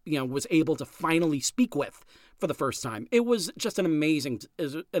that I've, was able to finally speak with for the first time. It was just an amazing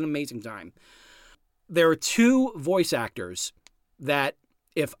time. There are 2 voice actors that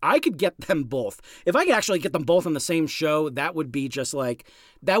if I could get them both, if I could actually get them both on the same show, that would be the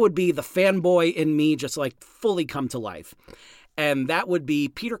fanboy in me just like fully come to life. And that would be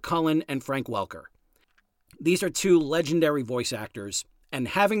Peter Cullen and Frank Welker. These are 2 legendary voice actors, and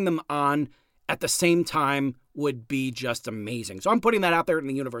having them on at the same time would be just amazing. So I'm putting that out there in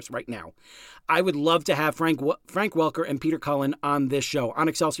the universe right now. I would love to have Frank Welker and Peter Cullen on this show, on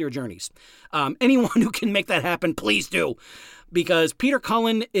Excelsior Journeys. Anyone who can make that happen, please do. Because Peter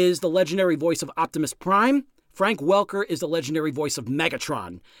Cullen is the legendary voice of Optimus Prime. Frank Welker is the legendary voice of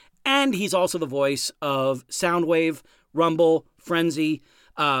Megatron. And he's also the voice of Soundwave, Rumble, Frenzy,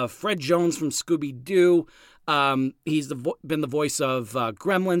 Fred Jones from Scooby-Doo. He's been the voice of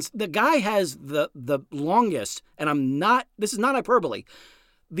Gremlins. The guy has the longest, and this is not hyperbole,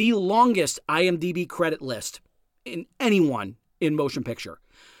 the longest IMDb credit list in anyone in motion picture.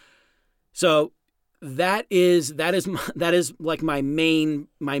 So that is like my main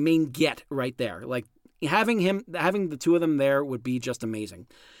get right there. Like having the 2 of them there would be just amazing,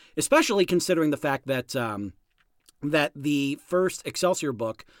 especially considering the fact that that the first Excelsior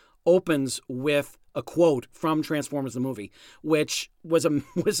book opens with a quote from Transformers the movie, which was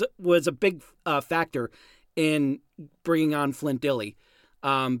a big factor in bringing on Flint Dille,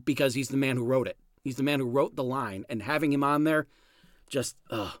 because he's the man who wrote it. He's the man who wrote the line, and having him on there, just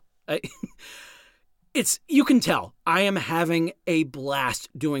you can tell I am having a blast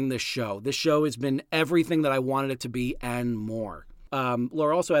doing this show. This show has been everything that I wanted it to be and more.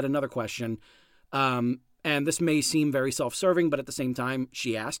 Laura also had another question, and this may seem very self-serving, but at the same time,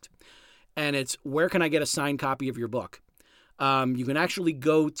 she asked, and it's, where can I get a signed copy of your book? You can actually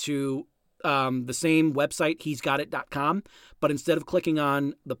go to the same website, he'sgotit.com, but instead of clicking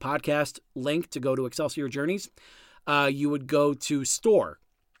on the podcast link to go to Excelsior Journeys, you would go to store.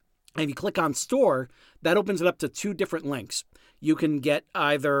 And if you click on store, that opens it up to two different links. You can get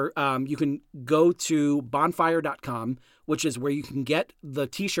either, you can go to bonfire.com, which is where you can get the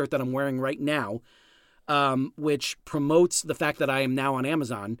t-shirt that I'm wearing right now, which promotes the fact that I am now on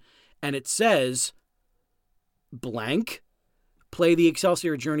Amazon. And it says, blank, play the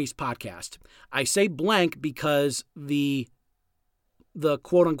Excelsior Journeys podcast. I say blank because the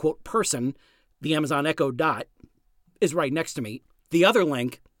quote-unquote person, the Amazon Echo Dot, is right next to me. The other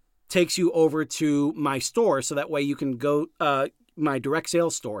link takes you over to my store, so that way you can go, my direct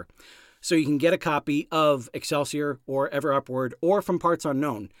sales store, so you can get a copy of Excelsior or Ever Upward or from Parts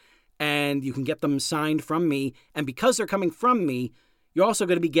Unknown, and you can get them signed from me. And because they're coming from me, you're also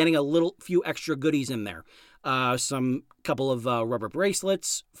going to be getting a few extra goodies in there. Some couple of rubber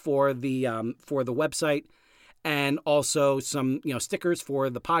bracelets for the website, and also some stickers for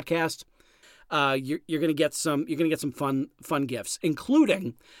the podcast. You're going to get some fun gifts,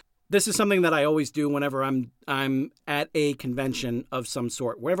 including, this is something that I always do whenever I'm at a convention of some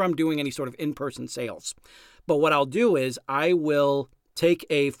sort, whenever I'm doing any sort of in-person sales. But what I'll do is I will take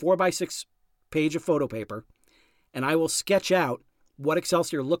a 4x6 page of photo paper, and I will sketch out what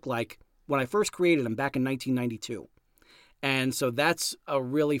Excelsior looked like when I first created them back in 1992. And so that's a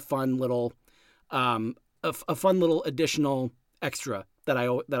really fun little, a fun little additional extra that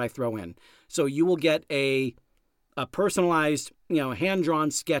I throw in. So you will get a personalized,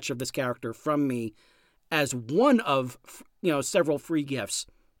 hand-drawn sketch of this character from me as one of, several free gifts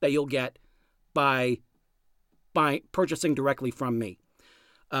that you'll get by purchasing directly from me.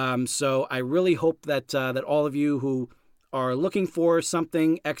 So I really hope that all of you who are looking for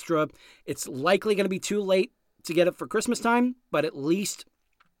something extra, it's likely going to be too late to get it for Christmas time, but at least,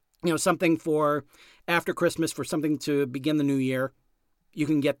 something for after Christmas, for something to begin the new year, you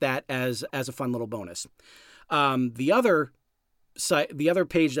can get that as a fun little bonus. The other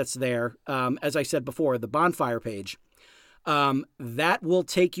page that's there, as I said before, the Bonfire page, that will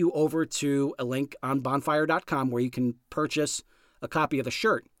take you over to a link on bonfire.com where you can purchase a copy of the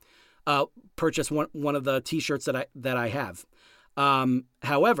shirt. Purchase one of the t-shirts that I have.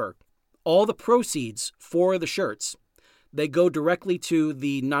 However, all the proceeds for the shirts, they go directly to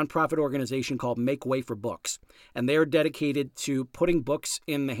the nonprofit organization called Make Way for Books, and they are dedicated to putting books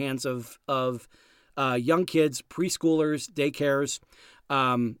in the hands of young kids, preschoolers, daycares,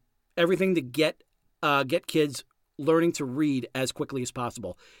 everything to get kids learning to read as quickly as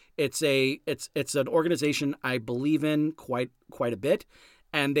possible. It's an organization I believe in quite a bit,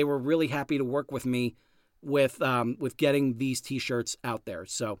 and they were really happy to work with me with getting these t-shirts out there.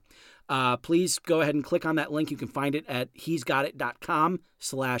 So please go ahead and click on that link. You can find it at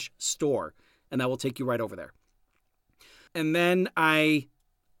he'sgotit.com/store, and that will take you right over there. And then I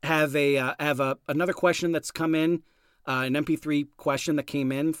have another question that's come in, an MP3 question that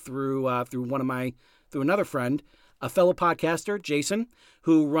came in through another friend, a fellow podcaster, Jason,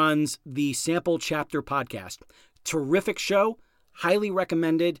 who runs the Sample Chapter podcast. Terrific show, highly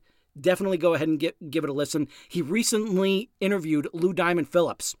recommended. Definitely go ahead and give it a listen. He recently interviewed Lou Diamond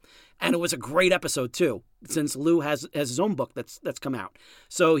Phillips, and it was a great episode too, since Lou has his own book that's come out.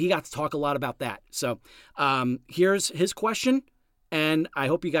 So he got to talk a lot about that. So here's his question, and I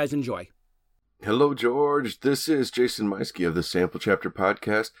hope you guys enjoy. Hello, George. This is Jason Meiske of the Sample Chapter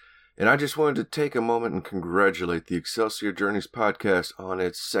podcast, and I just wanted to take a moment and congratulate the Excelsior Journeys podcast on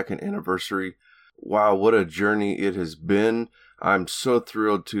its 2nd anniversary. Wow, what a journey it has been. I'm so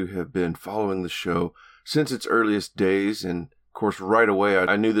thrilled to have been following the show since its earliest days, and of course right away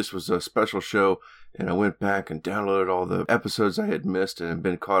I knew this was a special show, and I went back and downloaded all the episodes I had missed and have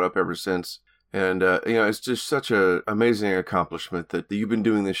been caught up ever since. And it's just such an amazing accomplishment that you've been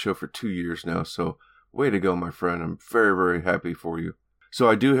doing this show for 2 years now, so way to go, my friend. I'm very, very happy for you. So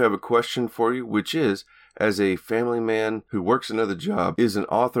I do have a question for you, which is, as a family man who works another job, is an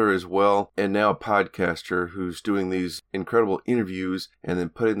author as well, and now a podcaster who's doing these incredible interviews and then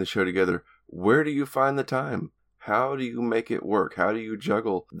putting the show together, where do you find the time? How do you make it work? How do you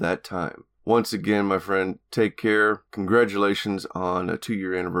juggle that time? Once again, my friend, take care. Congratulations on a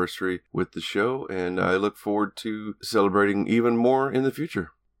 2-year anniversary with the show, and I look forward to celebrating even more in the future.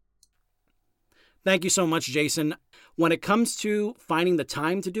 Thank you so much, Jason. When it comes to finding the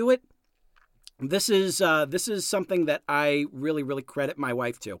time to do it, this is something that I really, really credit my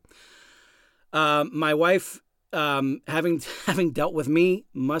wife to. My wife, having dealt with me,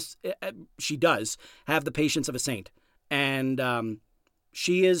 she does have the patience of a saint, and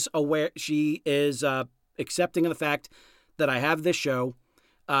she is aware. She is accepting of the fact that I have this show.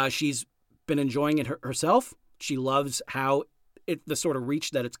 She's been enjoying it herself. She loves how the sort of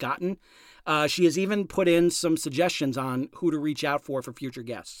reach that it's gotten. She has even put in some suggestions on who to reach out for future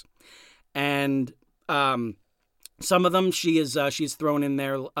guests, and some of them she's thrown in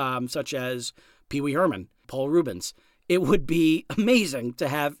there, such as Pee Wee Herman, Paul Rubens. It would be amazing to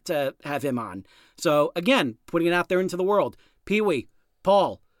have him on. So again, putting it out there into the world. Pee Wee,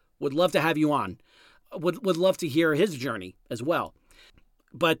 Paul, would love to have you on. Would love to hear his journey as well.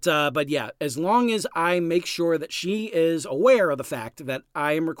 But yeah, as long as I make sure that she is aware of the fact that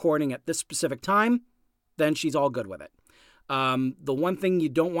I am recording at this specific time, then she's all good with it. The one thing you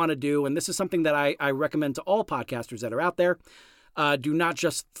don't want to do, and this is something that I recommend to all podcasters that are out there, do not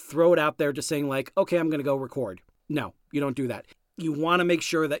just throw it out there just saying like, okay, I'm going to go record. No, you don't do that. You want to make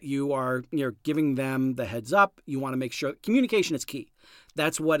sure that you're giving them the heads up. You want to make sure communication is key.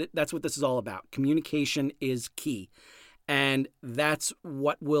 That's what this is all about. Communication is key. And that's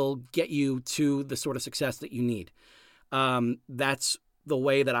what will get you to the sort of success that you need. That's the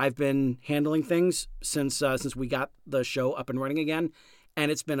way that I've been handling things since we got the show up and running again.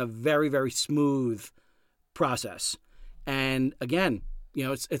 And it's been a very, very smooth process. And again,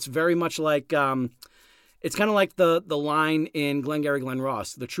 it's very much like, it's kind of like the line in Glengarry Glen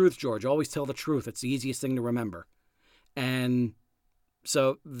Ross, the truth, George, always tell the truth. It's the easiest thing to remember. And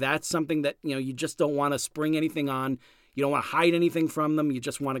so that's something that, you just don't want to spring anything on. You don't want to hide anything from them. You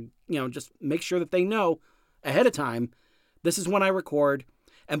just want to, just make sure that they know ahead of time, this is when I record.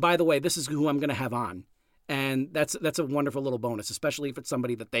 And by the way, this is who I'm going to have on. And that's a wonderful little bonus, especially if it's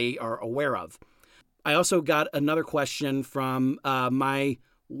somebody that they are aware of. I also got another question from my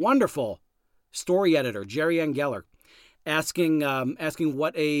wonderful story editor, Jerry Ann Geller, asking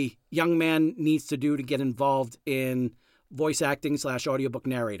what a young man needs to do to get involved in voice acting / audiobook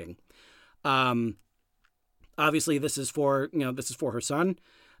narrating. Obviously, this is for her son,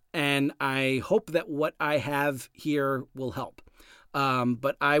 and I hope that what I have here will help.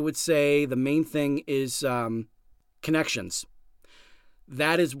 But I would say the main thing is connections.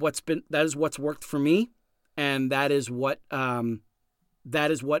 That is what's worked for me, and that is what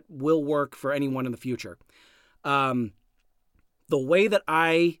will work for anyone in the future. The way that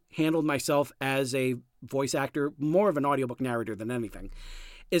I handled myself as a voice actor, more of an audiobook narrator than anything,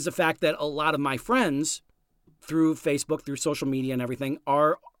 is the fact that a lot of my friends through Facebook, through social media and everything,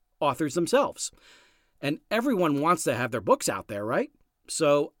 are authors themselves. And everyone wants to have their books out there, right?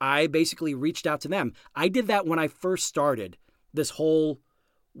 So I basically reached out to them. I did that when I first started this whole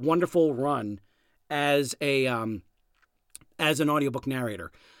wonderful run as an audiobook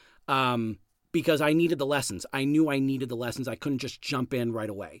narrator, because I needed the lessons. I knew I needed the lessons. I couldn't just jump in right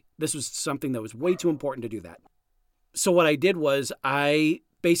away. This was something that was way too important to do that. So what I did was I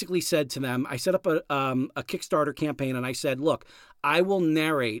basically said to them, I set up a Kickstarter campaign, and I said, look, I will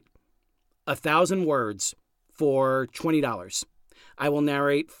narrate 1,000 words for $20. I will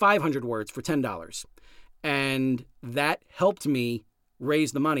narrate 500 words for $10. And that helped me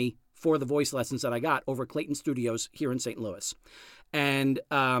raise the money for the voice lessons that I got over Clayton Studios here in St. Louis. And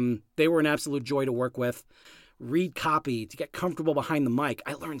they were an absolute joy to work with. Read copy, to get comfortable behind the mic.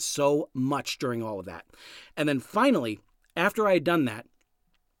 I learned so much during all of that. And then finally, after I had done that,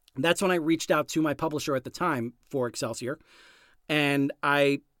 that's when I reached out to my publisher at the time for Excelsior, and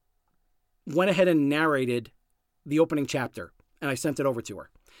I went ahead and narrated the opening chapter, and I sent it over to her.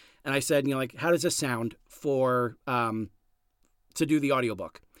 And I said, how does this sound for to do the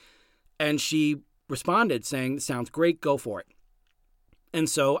audiobook? And she responded saying, sounds great, go for it. And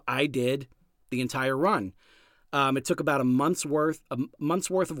so I did the entire run. It took about a month's worth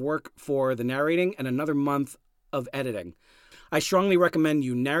of work for the narrating and another month of editing. I strongly recommend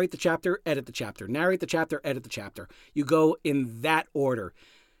you narrate the chapter, edit the chapter, narrate the chapter, edit the chapter. You go in that order.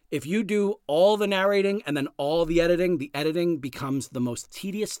 If you do all the narrating and then all the editing becomes the most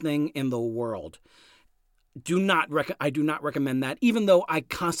tedious thing in the world. I do not recommend that, even though I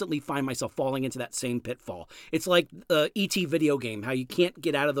constantly find myself falling into that same pitfall. It's like the E.T. video game, how you can't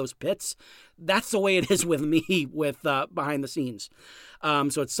get out of those pits. That's the way it is with me with behind the scenes.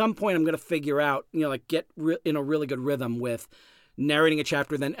 So at some point I'm going to figure out, get in a really good rhythm with narrating a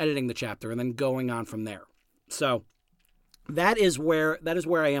chapter, then editing the chapter, and then going on from there. So that is where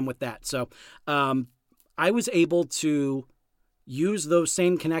I am with that. So I was able to use those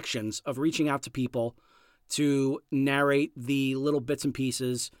same connections of reaching out to people to narrate the little bits and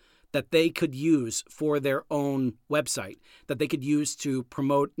pieces that they could use for their own website, that they could use to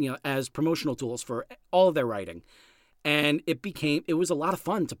promote, as promotional tools for all of their writing. And it was a lot of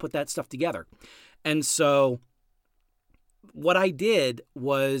fun to put that stuff together. And so what I did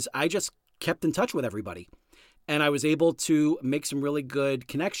was I just kept in touch with everybody, and I was able to make some really good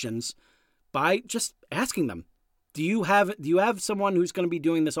connections by just asking them, do you have someone who's going to be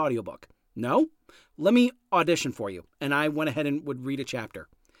doing this audiobook? No? Let me audition for you. And I went ahead and would read a chapter.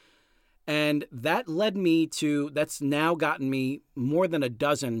 And that led me to, that's now gotten me more than a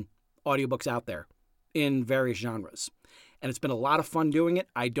dozen audiobooks out there in various genres. And it's been a lot of fun doing it.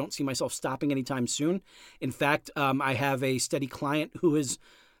 I don't see myself stopping anytime soon. In fact, I have a steady client who is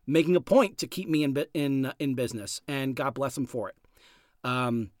making a point to keep me in business, and God bless him for it.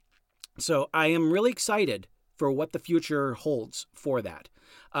 So I am really excited for what the future holds for that.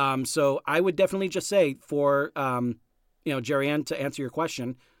 So I would definitely just say for, Jerry Ann, to answer your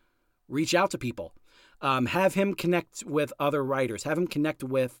question, reach out to people. Have him connect with other writers. Have him connect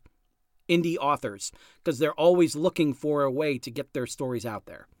with indie authors, because they're always looking for a way to get their stories out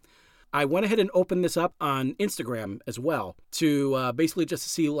there. I went ahead and opened this up on Instagram as well to basically just to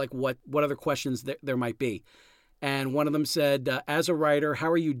see like what other questions there might be. And one of them said, as a writer, how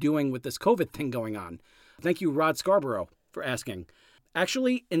are you doing with this COVID thing going on? Thank you, Rod Scarborough, for asking.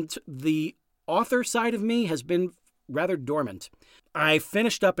 Actually, the author side of me has been rather dormant. I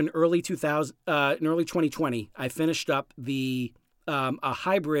finished up in early 2020. I finished up a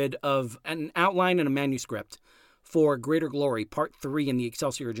hybrid of an outline and a manuscript for Greater Glory, Part 3 in the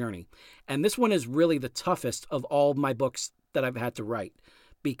Excelsior Journey. And this one is really the toughest of all my books that I've had to write,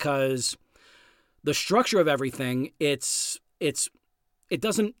 because the structure of everything, it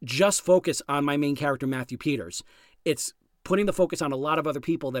doesn't just focus on my main character, Matthew Peters. It's putting the focus on a lot of other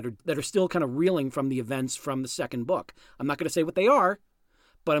people that are still kind of reeling from the events from the second book. I'm not going to say what they are,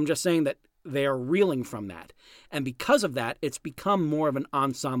 but I'm just saying that they are reeling from that. And because of that, it's become more of an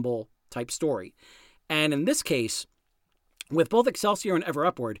ensemble type story. And in this case, with both Excelsior and Ever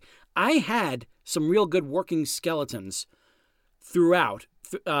Upward, I had some real good working skeletons throughout,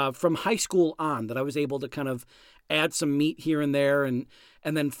 from high school on, that I was able to kind of add some meat here and there. And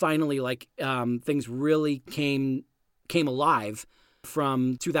then finally, things really came alive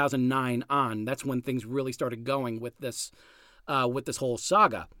from 2009 on. That's when things really started going with this whole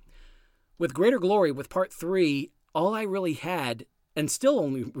saga. With Greater Glory, with Part 3, all I really had, and still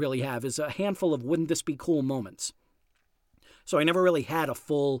only really have, is a handful of wouldn't this be cool moments. So I never really had a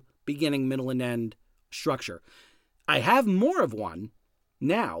full beginning, middle, and end structure. I have more of one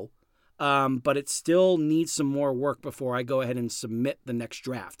now, but it still needs some more work before I go ahead and submit the next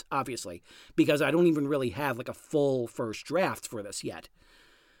draft, obviously, because I don't even really have like a full first draft for this yet.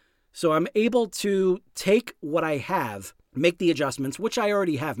 So I'm able to take what I have, make the adjustments, which I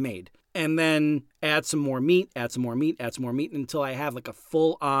already have made, and then add some more meat, until I have like a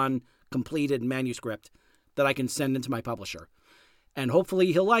full-on completed manuscript that I can send into my publisher. And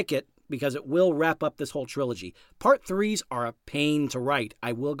hopefully he'll like it, because it will wrap up this whole trilogy. Part 3s are a pain to write.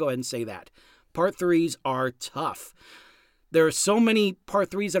 I will go ahead and say that. Part 3s are tough. There are so many Part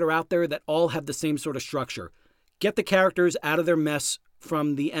 3s that are out there that all have the same sort of structure. Get the characters out of their mess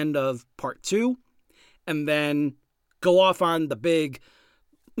from the end of Part 2, and then go off on the big,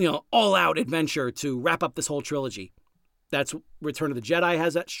 all-out adventure to wrap up this whole trilogy. That's Return of the Jedi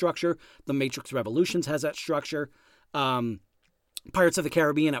has that structure. The Matrix Revolutions has that structure. Pirates of the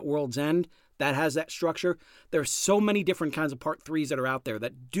Caribbean at World's End, that has that structure. There are so many different kinds of Part 3s that are out there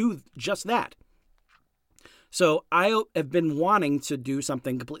that do just that. So I have been wanting to do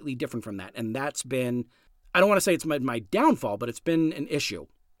something completely different from that. And that's been, I don't want to say it's my downfall, but it's been an issue,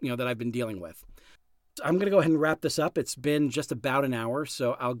 that I've been dealing with. I'm going to go ahead and wrap this up. It's been just about an hour,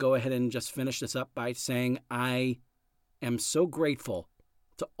 so I'll go ahead and just finish this up by saying I am so grateful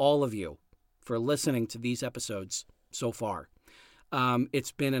to all of you for listening to these episodes so far.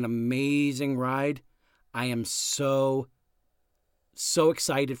 It's been an amazing ride. I am so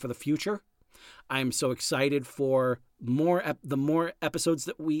excited for the future. I am so excited for the more episodes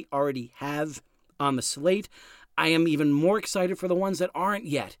that we already have on the slate. I am even more excited for the ones that aren't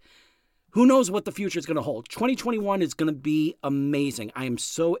yet. Who knows what the future is going to hold? 2021 is going to be amazing. I am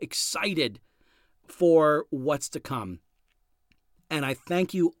so excited for what's to come. And I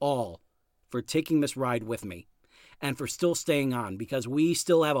thank you all for taking this ride with me. and for still staying on, because we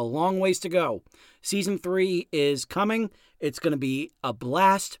still have a long ways to go. Season 3 is coming. It's going to be a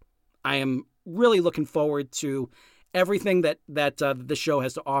blast. I am really looking forward to everything that the show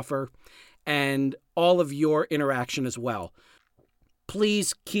has to offer and all of your interaction as well.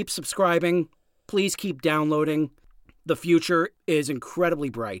 Please keep subscribing. Please keep downloading. The future is incredibly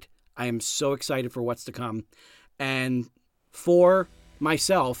bright. I am so excited for what's to come. And for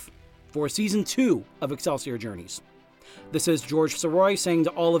myself, for Season 2 of Excelsior Journeys, this is George Sirois saying to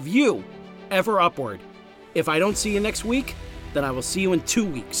all of you, ever upward. If I don't see you next week, then I will see you in 2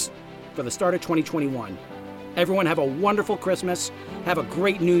 weeks for the start of 2021. Everyone have a wonderful Christmas. Have a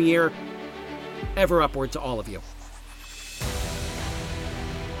great New Year. Ever upward to all of you.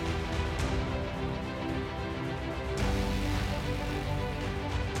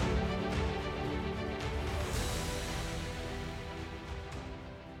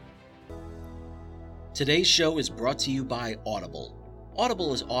 Today's show is brought to you by Audible.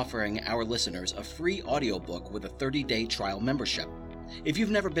 Audible is offering our listeners a free audiobook with a 30-day trial membership. If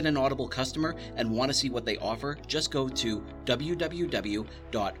you've never been an Audible customer and want to see what they offer, just go to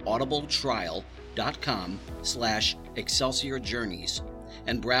www.audibletrial.com/Excelsior Journeys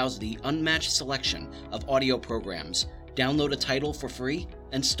and browse the unmatched selection of audio programs. Download a title for free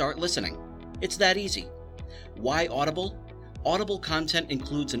and start listening. It's that easy. Why Audible? Audible content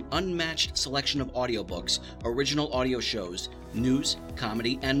includes an unmatched selection of audiobooks, original audio shows, news,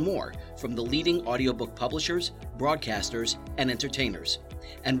 comedy, and more from the leading audiobook publishers, broadcasters, and entertainers.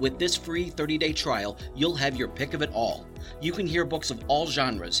 And with this free 30-day trial, you'll have your pick of it all. You can hear books of all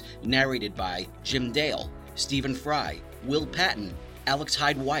genres narrated by Jim Dale, Stephen Fry, Will Patton, Alex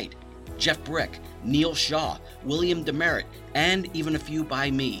Hyde White, Jeff Brick, Neil Shaw, William Demerit, and even a few by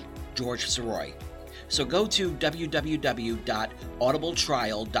me, George Sirois. So go to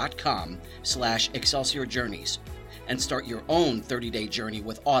www.audibletrial.com/Excelsior Journeys and start your own 30-day journey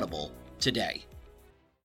with Audible today.